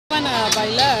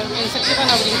bailar. Pensé que iban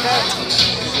a brincar.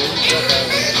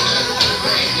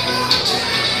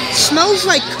 Smells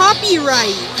like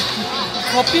copyright.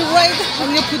 Copyright?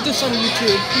 I'm gonna put this on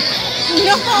YouTube.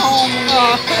 No.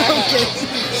 Okay.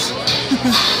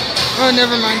 Oh,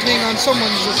 never mind. Hang on.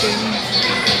 Someone's looking.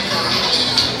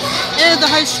 The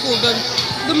high school does.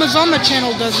 The Mazama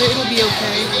channel does it. It'll be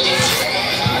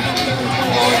okay.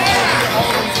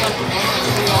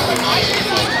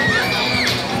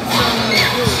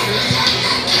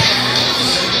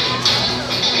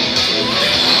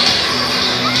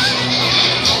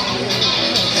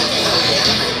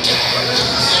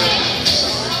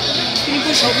 Can you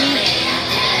please help me?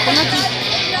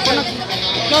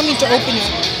 No, I need to open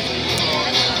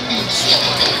it.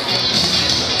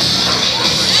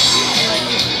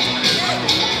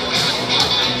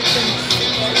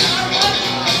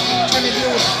 Trying to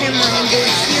deal with camera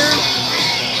angles here.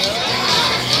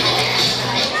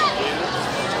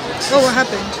 Oh, what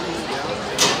happened?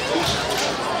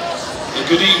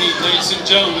 Good evening, ladies and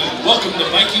gentlemen. Welcome to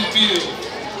Viking Field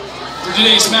for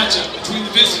today's matchup between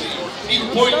the visiting Eagle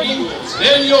Point Eagles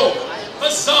and your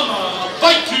Mazama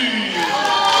Vikings.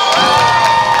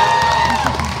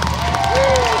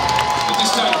 At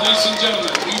this time, ladies and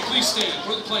gentlemen, will you please stand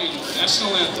for the playing of the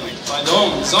national anthem by the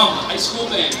Mazama High School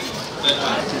Band, led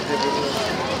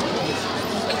by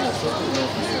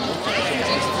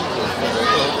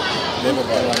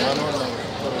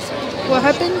What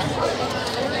happened?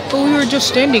 But we were just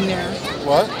standing there.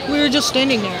 What? We were just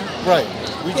standing there. Right.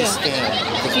 We just stand.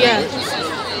 Because we Yeah. witness.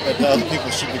 But the other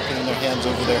people should be putting their hands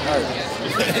over their heart.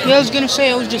 Yeah, I was gonna say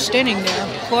I was just standing there.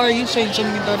 Why are you saying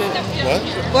something about it? What?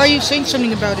 Why are you saying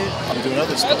something about it? I'm doing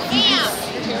other stuff.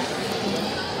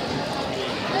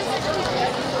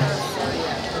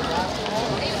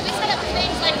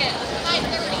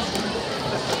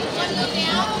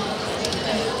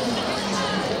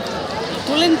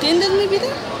 ¿Tú le entiendes, mi vida?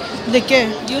 ¿De qué?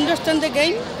 Do you understand the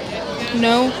game?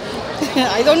 No,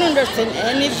 I don't understand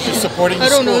anything. She's supporting the I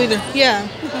don't school. know either. Yeah.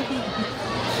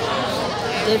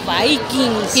 The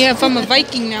Vikings. Yeah, if I'm a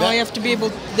Viking now, I have to be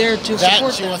able there to That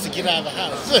support she them. wants to get out of the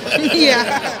house.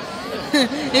 Yeah.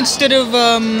 Instead of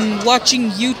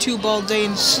watching YouTube all day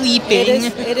and sleeping.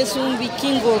 Eres un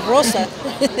vikingo rosa.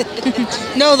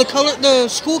 No, the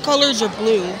school colors are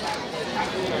blue.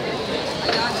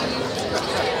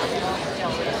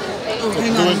 Oh,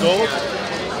 hang Blue and on. gold?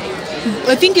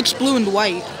 I think it's blue and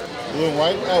white. Blue and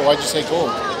white? Oh, why'd you say gold?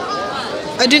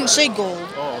 I didn't say gold.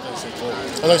 Oh, I thought you said gold.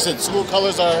 I thought you said school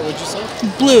colors are, what'd you say?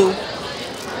 Blue.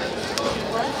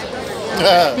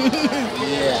 Yeah.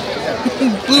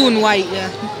 Blue and white,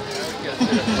 yeah.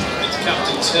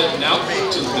 Captain's heading out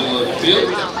to the middle of the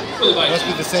field for the Must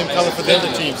be the same color for the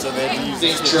other team, so they have to use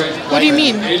this. What do you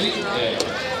mean? Haley,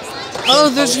 Oh,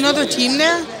 there's another team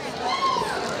there?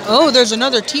 Oh, there's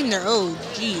another team there. Oh,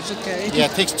 geez, okay. Yeah,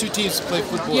 it takes two teams to play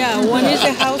football. Yeah, one is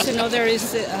the house and other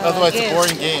is Otherwise, it's a guest.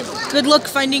 boring game. Good luck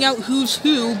finding out who's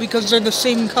who because they're the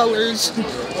same colors.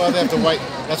 Well, they have the white.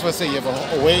 That's what I say. You have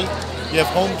you have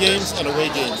home games and away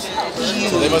games.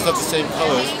 So they must have the same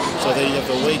colors. So they have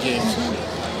the away games.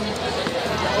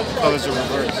 Colors are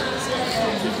reversed.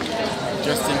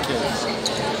 Just in case.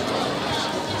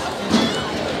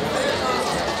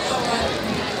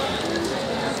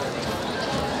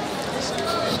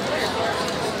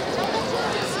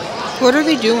 What are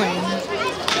they doing?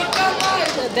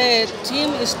 The team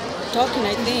is talking,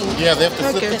 I think. Yeah, they have to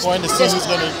flip Okay. the coin to see who's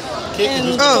going to kick and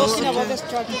who's And going talking to about the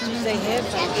strategies they have,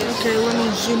 I guess. Okay, let me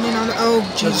zoom in on it. Oh,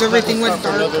 geez, everything went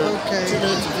dark. 2 Okay.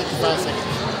 minutes and 55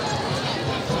 seconds.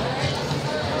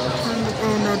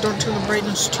 Oh no, don't turn the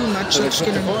brightness too much. So they It's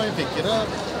flip the gonna. coin, pick it up.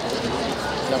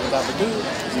 Dabba dabba doo.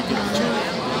 You get the two.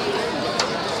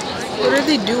 What are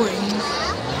they doing?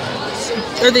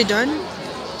 Are they done?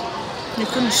 I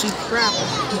couldn't see crap.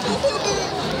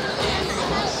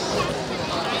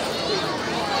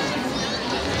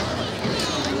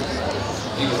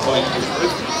 Eagle Point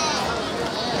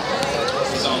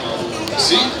is on the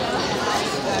seat.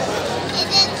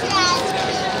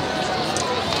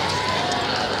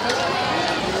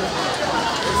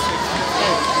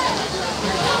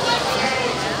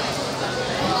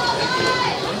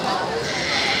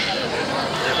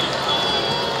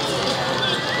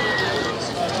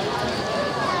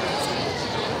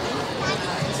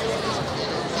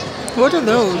 What are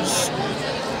those?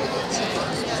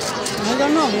 I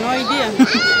don't know, no idea.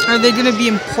 Are they gonna be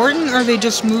important or are they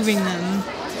just moving them?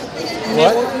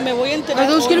 What? Me voy a enterar Are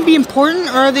those gonna be important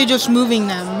or are they just moving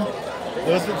them?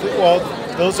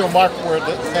 Those are marked where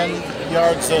the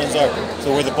 10-yard zones are.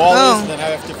 So where the ball is, and then I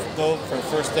have to go for a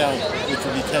first down, which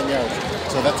would be 10 yards.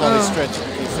 So that's how they stretch it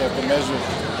because they have to measure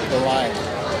the line.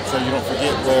 so you don't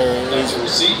forget where it That's is for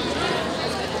C.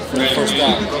 for the first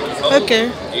down. Okay.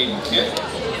 Aiden Kent.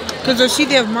 Because I see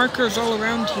they have markers all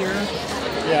around here.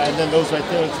 Yeah, and then those right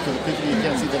there, because you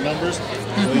can't see the numbers,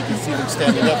 so you can see them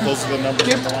standing up. Those are the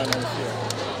numbers on the line on the field.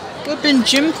 Yep, in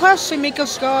gym class, they make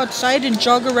us go outside and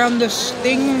jog around this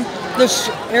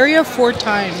area 4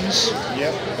 times.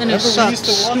 Yep. And it Remember, we used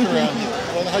sucks. to walk around here.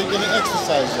 Well, how are you going to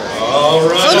exercise there? All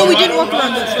right. Oh no, we all didn't right, walk all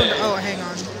around right. that further. Oh, hang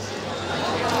on.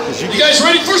 Because You guys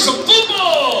ready for some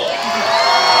football?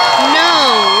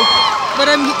 No, but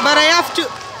I have to.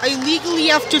 I legally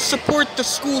have to support the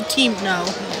school team now.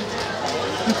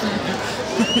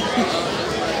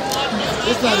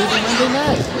 It's not even Monday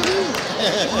night.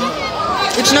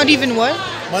 It's not even what?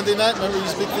 Monday night, remember, it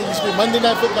used to be Monday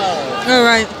Night Football. All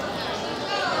right.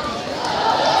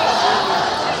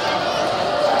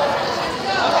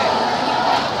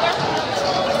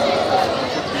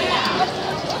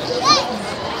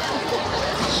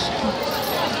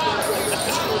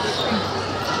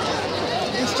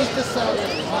 It's just a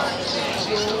Saturday.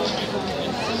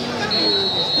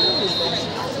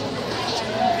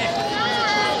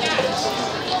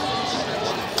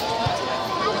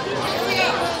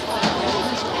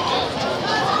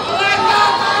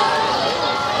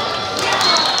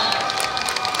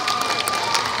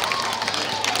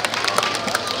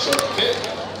 Short kick.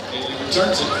 Haley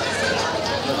returns it.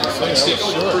 Next kick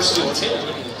over, first and 10 at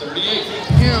the 38.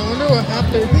 Yeah, I wonder what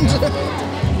happened.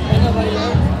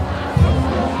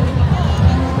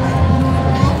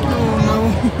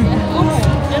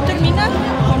 ¿Ya termina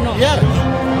o no? Yeah,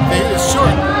 it's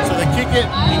short, so they kick it,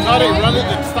 he caught it, run it,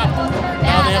 and stop it.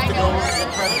 Now they have to go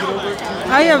try to get over it.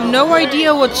 I have no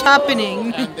idea what's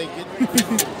happening. And they get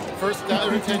first down,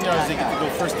 every 10 yards they get to go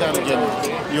first down again.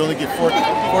 You only get four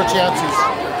chances.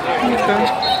 Okay.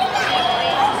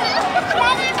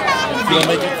 If you don't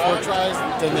make it 4 tries,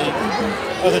 then the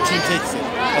other team takes it.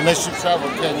 Unless you travel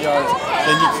 10 yards,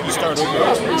 then you start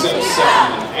over. Brings in a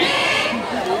second and 8.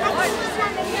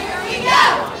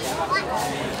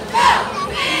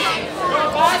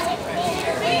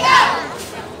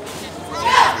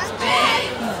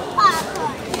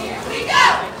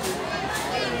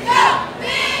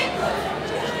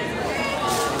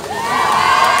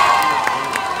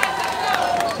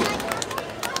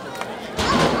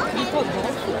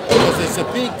 Because it's a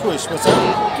big push. What's that?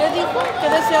 ¿Qué dijo? ¿Qué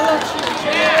decía la chica?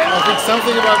 I think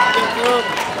something about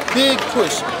big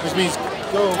push, which means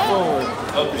go forward.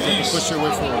 You push your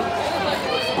way forward.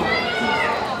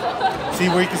 See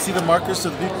where you can see the markers so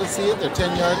the people can see it? They're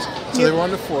 10 yards, so they were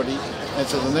under 40. And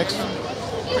so the next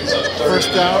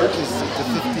first down is the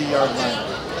 50-yard line.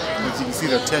 As you can see,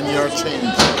 they're 10-yard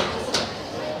change.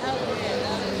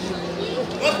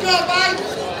 Let's go, Mike!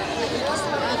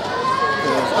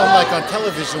 Unlike on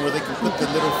television where they can put the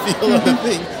little feel on the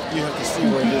thing, you have to see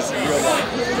where it is in real life.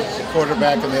 The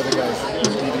quarterback and the other guys need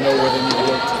to know where they need to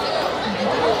go to.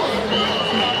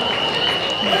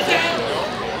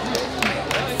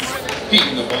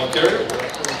 Heating the ball carrier.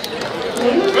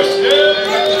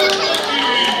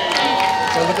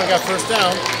 So look, I got first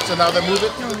down, so now they move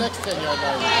it to the next 10-yard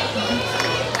line.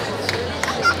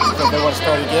 So if they want to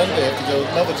start again, they have to go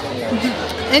another 10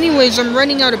 yards. Anyways, I'm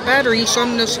running out of battery, so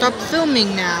I'm gonna stop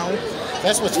filming now.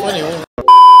 That's what's funny. The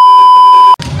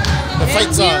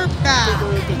fight's We're on. back.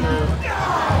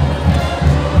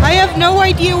 I have no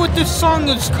idea what this song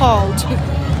is called.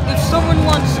 If someone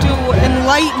wants to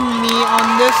enlighten me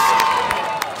on this.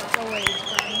 Oh wait,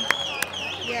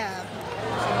 yeah.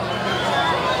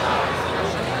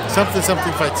 Something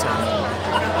fights on.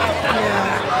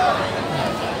 Yeah.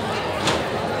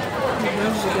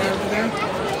 There's the guy over there.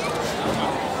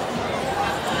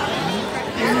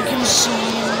 And you can see,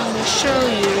 let me show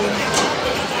you.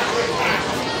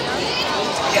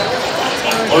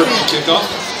 Oregon kickoff.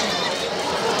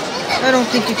 I don't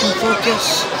think you can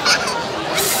focus.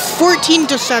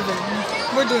 14-7.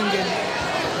 We're doing good.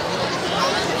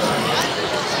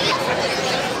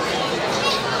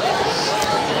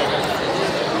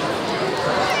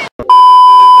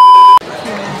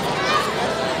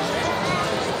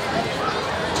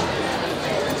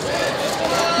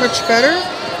 Much better.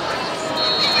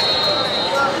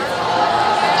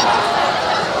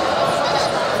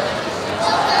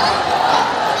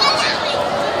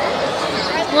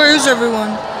 Where is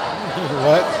everyone?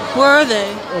 What? Where are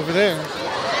they? Over there.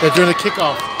 They're doing a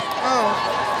kickoff. Oh,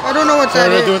 I don't know what So that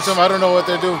they're is. doing some, I don't know what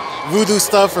they're doing. Voodoo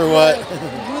stuff or what?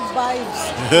 Good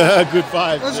vibes. Good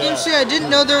vibes. I was yeah. gonna say I didn't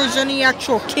know there was any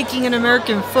actual kicking in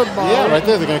American football. Yeah, right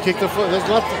there. They're going to kick the foot. There's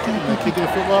lots of teams. They're kicking the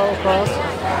football across.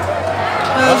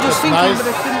 I was just That's thinking, nice. but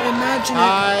I couldn't imagine it.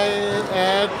 High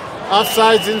and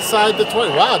offsides inside the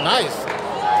 20. Wow, nice.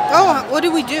 Oh, what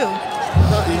did we do?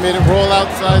 He made it roll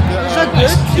outside the... Is that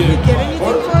good? Did we get anything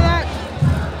for that?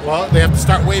 Well, they have to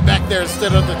start way back there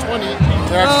instead of the 20.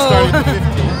 They're actually starting at the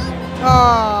 15.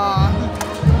 Aww.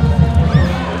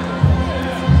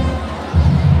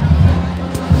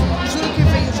 These little cute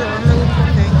things are really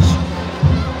cool things.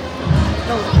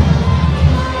 Oh.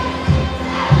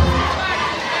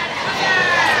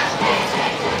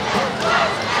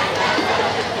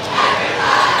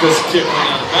 Because the kick went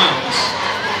out of bounds.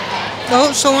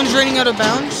 Oh, someone's running out of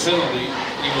bounds? Penalty.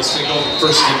 Eagles take over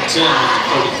first and 10 with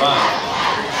the 35.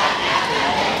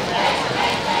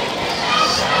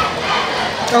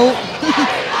 Oh.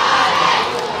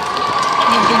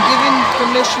 You've been given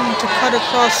permission to cut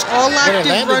across all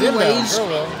active runways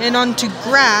and onto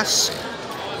grass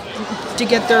to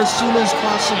get there as soon as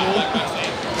possible.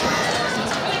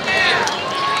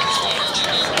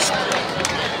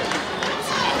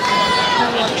 Now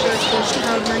watch our first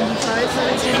crowd 95 that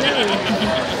is in there.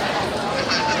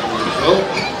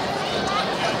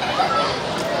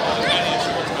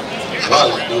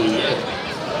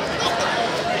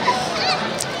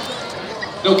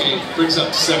 No gain. Brings up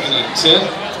 2nd and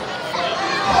 10.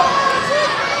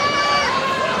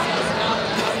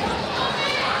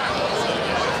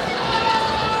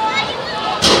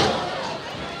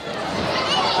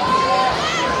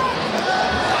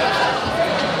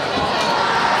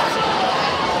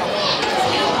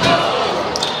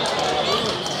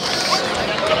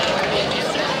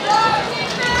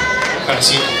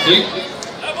 Passing complete.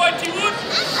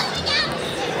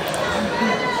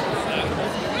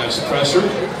 Nice pressure.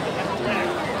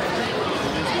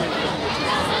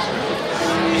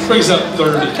 Brings up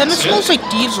 30. Kind of smells like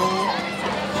diesel.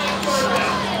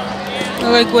 Or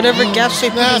like whatever gas they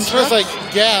put Nah, in it smells trucks.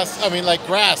 like gas. I mean, like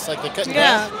grass, like they cut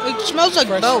Yeah, grass. it smells like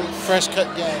both. Fresh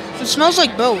cut gas. It smells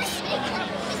like both.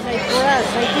 Like grass,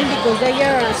 I think because they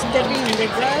are stepping in the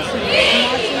grass and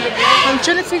smashing the grass. I'm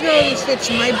trying to figure out if it's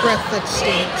my breath that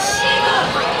stinks.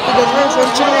 Because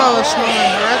once in a while I smell my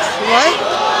breath. What?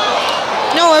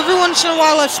 No, every once in a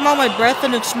while I smell my breath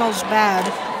and it smells bad.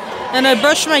 And I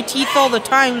brush my teeth all the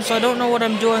time, so I don't know what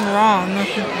I'm doing wrong. You're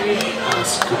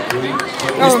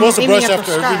supposed to brush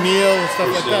after every meal and stuff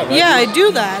like that, right? Yeah, I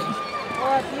do that.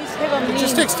 Or at least have a It mean.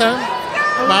 just takes time.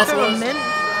 I Mouthwash. mint.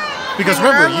 Because I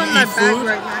remember, have one in you my eat bag food,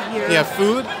 right now here. you have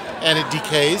food, and it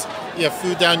decays. You have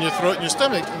food down your throat and your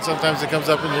stomach, and sometimes it comes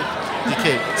up and it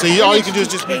decays. So all you can do is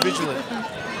just be vigilant.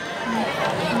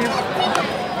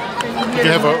 You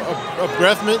have a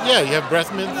breath mint. Yeah, you have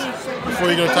breath mints before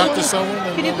you're gonna talk to someone.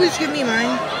 Can you please give me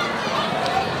mine?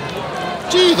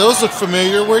 Gee, those look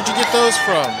familiar. Where'd you get those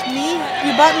from? Me?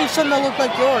 You bought me some that look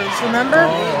like yours, remember?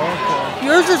 Oh, okay.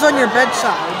 Yours is on your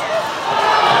bedside.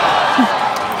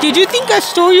 Did you think I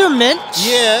stole your mints?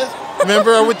 Yes.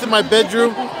 Remember, I went to my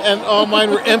bedroom and all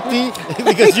mine were empty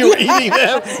because you were eating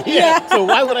them. Yeah. So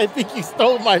why would I think you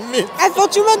stole my mints? I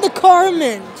thought you meant the car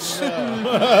mints.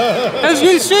 I was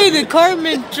gonna say the car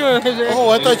mint. Oh,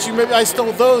 I thought you maybe I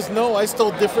stole those. No, I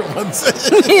stole different ones.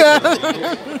 Yeah.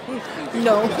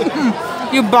 No.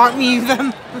 You bought me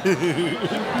them.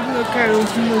 Okay,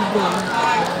 let's move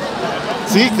on.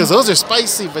 See, because those are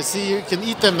spicy, but see, you can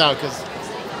eat them now because.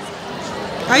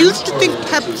 I used to think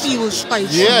Pepsi was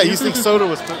spicy. Yeah, I used to think soda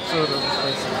was spicy.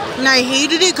 And I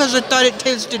hated it because I thought it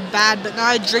tasted bad, but now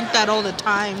I drink that all the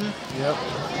time. Yep.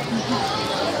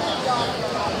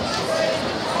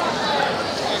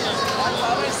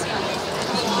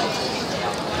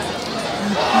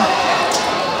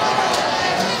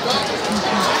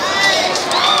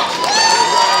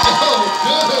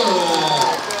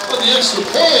 The extra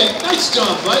point. Nice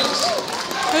job, Mike.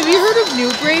 Have you heard of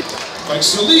New Grape?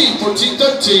 Mike's the lead,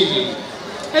 14-13.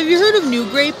 Have you heard of New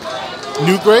Grape?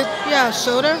 New grape? Yeah,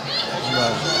 soda. No.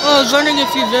 Oh, I was wondering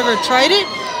if you've ever tried it,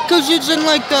 because it's in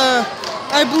like the,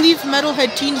 I believe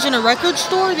Metalhead Teens in a record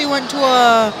store. They went to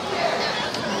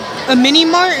a mini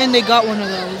mart and they got one of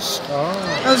those. Oh.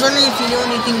 I was wondering if you know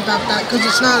anything about that, because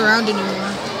it's not around anymore.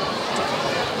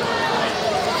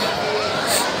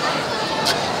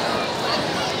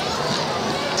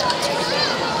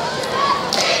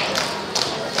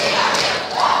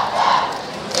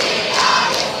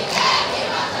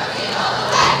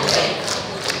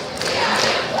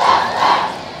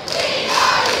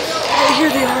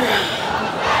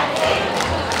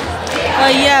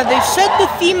 Yeah, they said the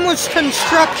theme was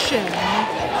construction.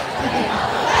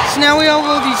 So now we have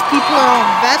all these people in all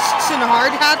vests and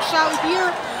hard hats out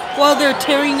here while they're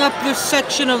tearing up this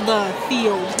section of the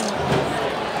field.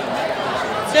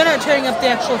 They're not tearing up the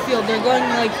actual field, they're going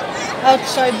like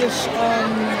outside this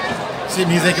See, it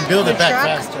means they can build it back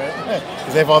track. fast, right?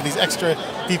 Because they have all these extra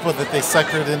people that they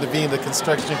suckered into being the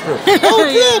construction crew. Oh,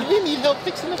 good. We need help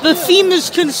fixing The theme is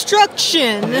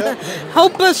construction.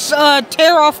 Help us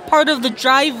tear off part of the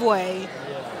driveway.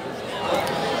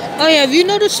 Oh yeah, have you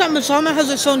noticed that Mazama has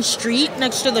its own street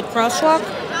next to the crosswalk?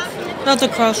 Not the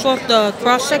crosswalk, the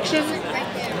cross section.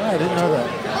 No, I didn't know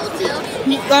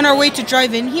that. On our way to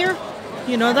drive in here,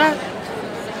 you know that?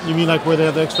 You mean like where they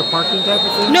have the extra parking type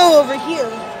of thing? No, over here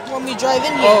when we drive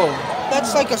in here. Oh.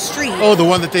 That's like a street. Oh, the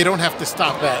one that they don't have to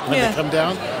stop at when they come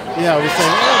down? Yeah, I was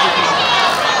saying,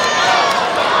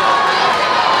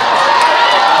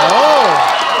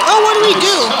 Oh, what do we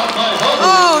do?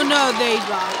 Oh, no, they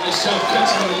got it. Nice job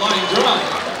catching the line drive.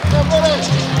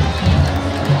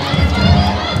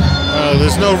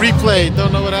 there's no replay.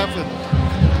 Don't know what happened.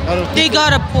 They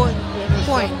got a point.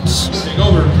 Take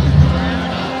over.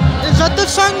 Is that the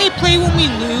song they play when we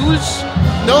lose?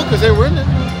 No, because they were in it.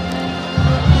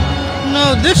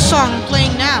 No, this song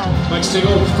playing now. Mike's take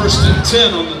over 1st and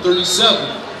 10 on the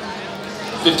 37.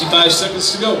 55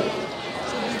 seconds to go.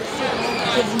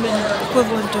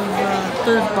 Equivalent of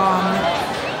third bomb.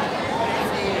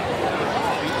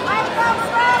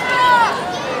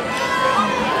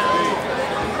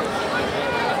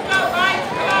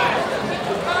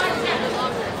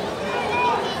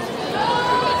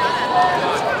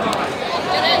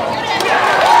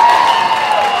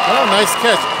 Oh, nice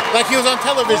catch. Like he was on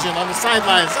television on the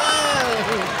sidelines.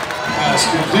 Pass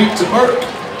complete to Burke.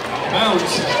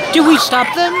 Bounce. Did we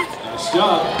stop them? Nice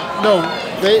job. No,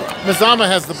 Mazama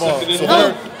has the ball, so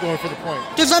they're going for the point.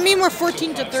 Does that mean we're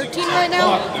 14 to 13 right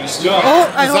now? Nice job.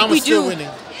 Oh, I hope we Mazama's still do. winning.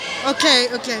 Okay.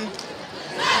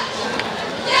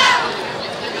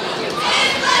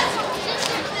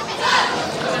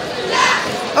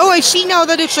 Oh, I see now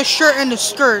that it's a shirt and a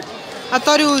skirt. I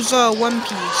thought it was a one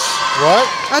piece. What?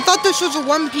 I thought this was a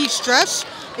one-piece dress.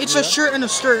 It's a shirt and a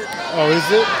skirt. Oh, is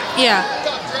it? Yeah.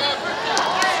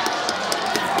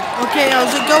 Okay,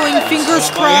 how's it going? Fingers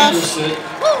crossed.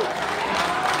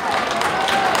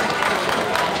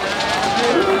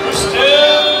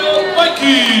 Still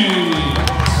Vikings.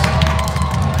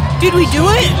 Did we do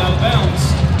it? Out of bounds.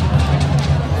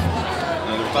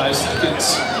 Another 5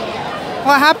 seconds.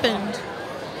 What happened?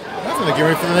 Nothing. They're getting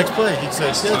ready for the next play. He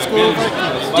said, yeah, let's go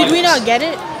Vikings. Did we not get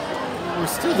it? We're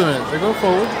still doing it. They're going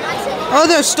forward. Oh,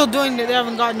 they're still doing it. They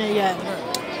haven't gotten it yet.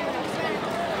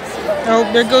 Oh,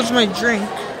 there goes my drink.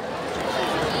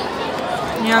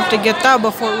 You have to get that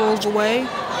before it rolls away.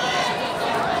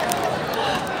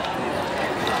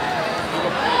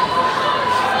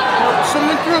 Oh,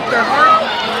 someone threw up their heart.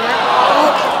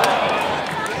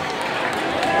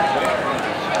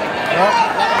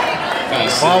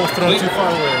 The ball was thrown too far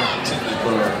away.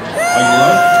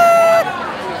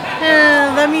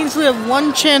 That means we have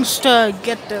one chance to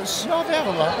get this. No, they have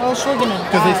a lot. Else we're gonna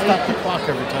Because they die. stop the clock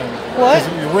every time. What? 'Cause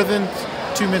you're within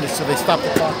 2 minutes, so they stop the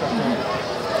clock.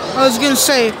 I was gonna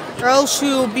say, or else we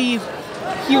will be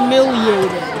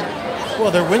humiliated.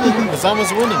 Well, they're winning.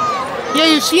 Mazama's winning. Yeah,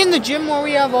 you see in the gym where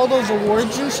we have all those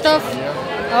awards and stuff? Yeah.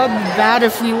 That would be bad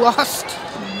if we lost.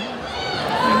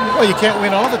 Well, you can't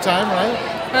win all the time, right?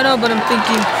 I know, but I'm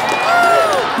thinking,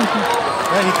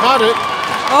 Yeah, he caught it.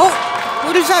 oh,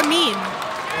 what does that mean?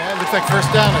 Yeah, it looks like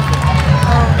first down, I think.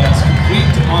 That's complete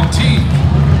to Monteith.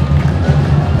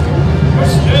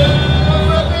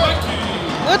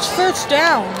 What's first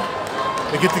down?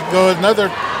 They get to go another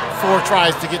 4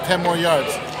 tries to get 10 more yards.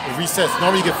 It resets.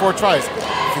 Normally you get 4 tries.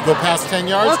 If you go past 10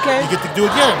 yards, Okay. you get to do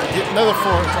again. You get another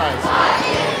 4 tries.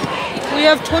 We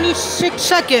have 26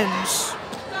 seconds.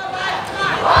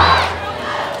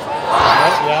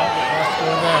 Yeah, the clock's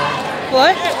going down.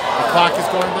 What? The clock is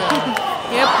going down.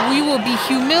 Yep, we will be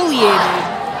humiliated.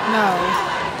 No.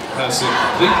 Pass it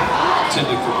complete.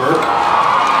 Intended for Burke.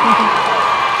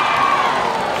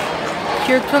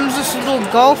 Here comes this little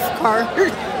golf cart.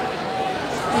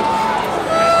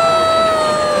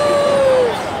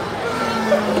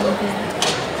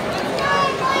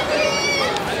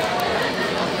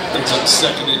 It's on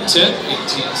 2nd and 10.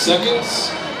 18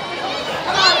 seconds.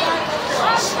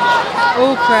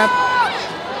 Oh crap.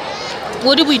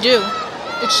 What did we do?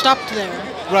 It stopped there.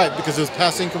 Right, because it was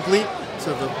passing complete,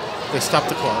 so they stopped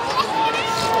the clock.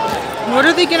 What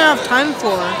are they gonna have time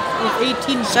for with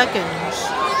 18 seconds?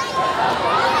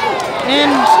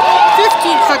 And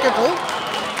 15 seconds. Oh.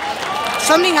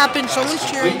 Something happened. Someone's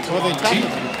cheering. Well, they tapped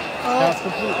it. Pass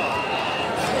complete.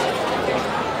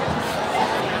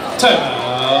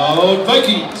 Timeout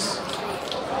Vikings.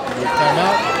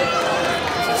 Timeout.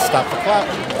 Stop the clock.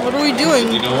 What are we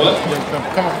doing? You know what?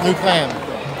 Come up with a new plan.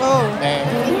 Oh.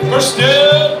 And First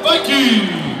down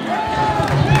Vikings.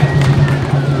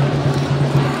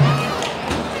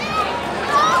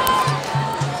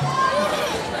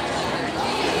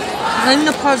 I'm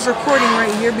gonna pause recording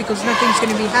right here because nothing's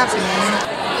gonna be happening.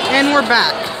 And we're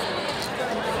back.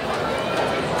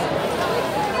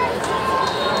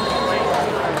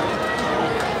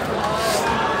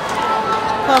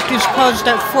 Clock is paused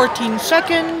at 14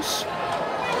 seconds.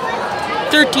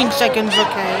 13 seconds,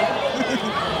 okay.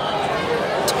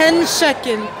 10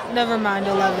 seconds. Never mind,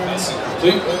 11.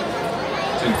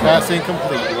 Pass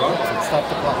incomplete. Stop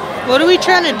the clock. What are we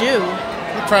trying to do?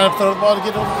 We're trying to throw the ball to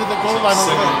get over to the goal line.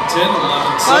 Second and 10,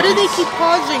 11 How do they seconds. keep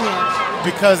pausing it?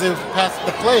 Because it was past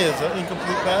the play is an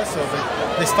incomplete pass, so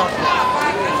they stop it.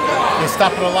 They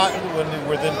stop it a lot when they're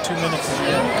within 2 minutes of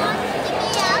the end.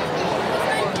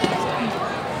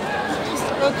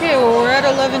 Okay, well, we're at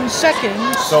 11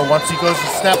 seconds. So once he goes to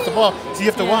snap the ball, so you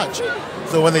have to watch.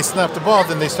 So when they snap the ball,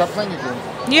 then they start playing again.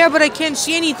 Yeah, but I can't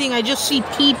see anything. I just see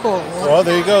people. Well,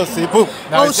 there you go. See, boom.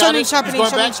 Now Oh, he's got something's it. happening,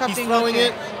 He's going something's back. happening, He's throwing okay.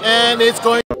 it, and it's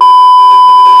going.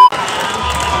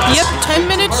 Yep, 10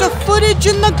 minutes of footage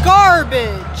in the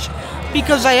garbage.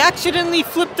 Because I accidentally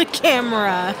flipped the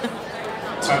camera.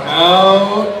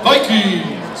 Timeout,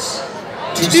 Vikings.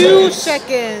 2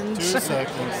 seconds. 2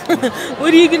 seconds.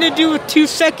 What are you going to do with 2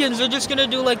 seconds? They're just going to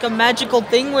do like a magical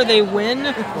thing where they win?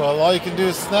 Well, all you can do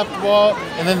is snap the ball,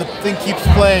 and then the thing keeps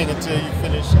playing until you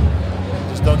finish.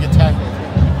 Just don't get tackled.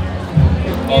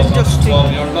 Ball's on the Interesting.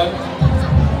 12-yard line.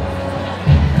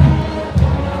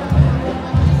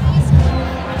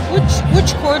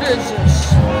 Which quarter is this?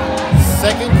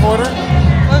 Second quarter.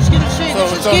 I was going to say,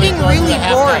 this is getting going to really the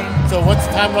boring. halftime. So once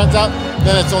the time runs out,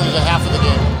 then it's only the half of the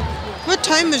game. What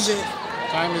time is it?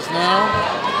 Time is now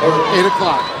 8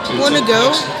 o'clock. Wanna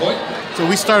go? So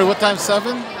we started what time?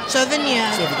 7? 7,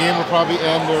 yeah. So the game will probably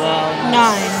end around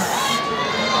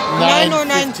 9. 9 or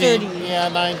 9:15. 9:30. Yeah,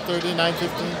 9:30, 9:15.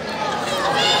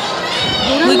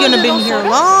 We're going to be here a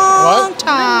long What?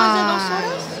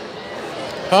 time.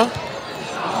 Huh?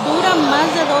 ¿Dura más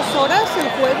de 2 horas el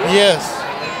juego? Yes.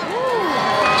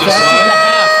 Just That's the like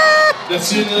half. that's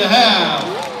the end of the half.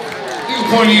 Eagle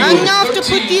Point Eagles, I'm gonna have to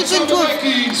 13, put these into a-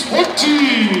 Vikings,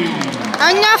 14.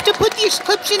 I'm gonna have to put these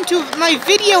clips into my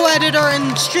video editor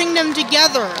and string them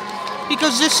together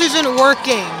because this isn't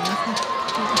working.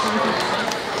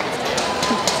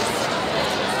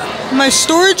 My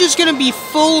storage is gonna be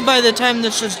full by the time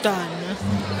this is done.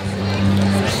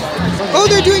 Oh,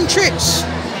 they're doing tricks.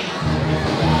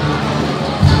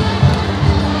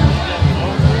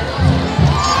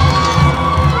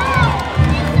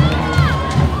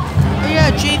 Oh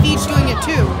yeah, JV's doing it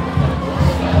too.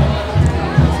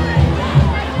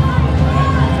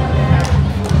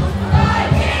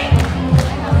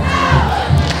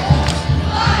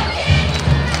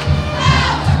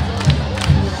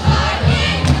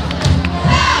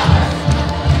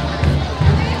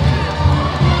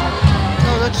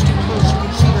 Oh, that's too close. You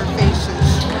can see their faces.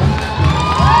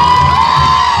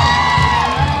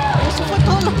 Eso fue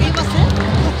todo lo que iba a hacer.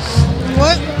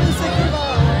 What? Pensé que iba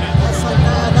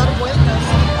a dar vueltas.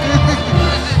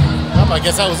 I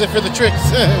guess that was it for the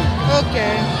tricks.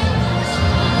 Okay.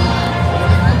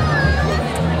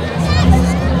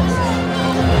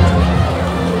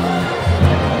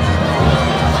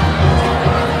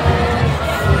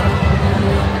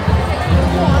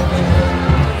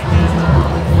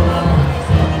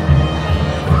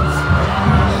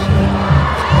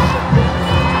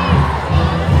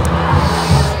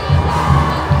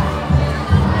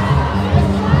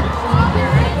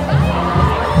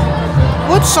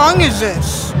 What song is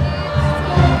this?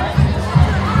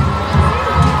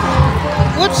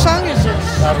 What song is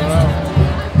this? I don't know.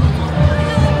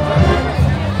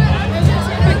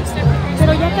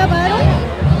 Pero ya acabaron.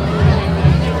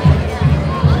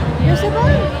 ¿Ya se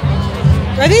van?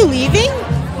 Are they leaving?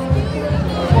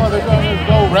 Well, they're going to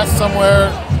go rest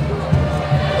somewhere.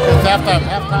 It's halftime.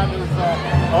 Halftime is,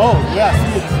 oh, yes,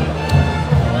 it's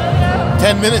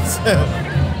 10 minutes.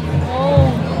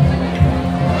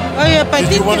 Oh yeah, but I Did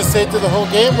think you want to stay through the whole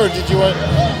game, or did you want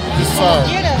just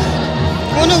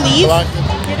Want to leave?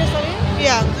 ¿Quieres salir?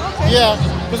 Yeah. Yeah,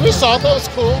 because we saw it. That was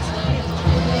cool.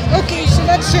 Okay, so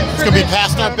that's it. It's going to be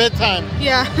past our bedtime.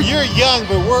 Yeah. You're young,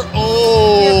 but we're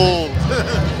old.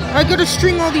 I gotta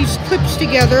string all these clips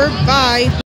together. Bye.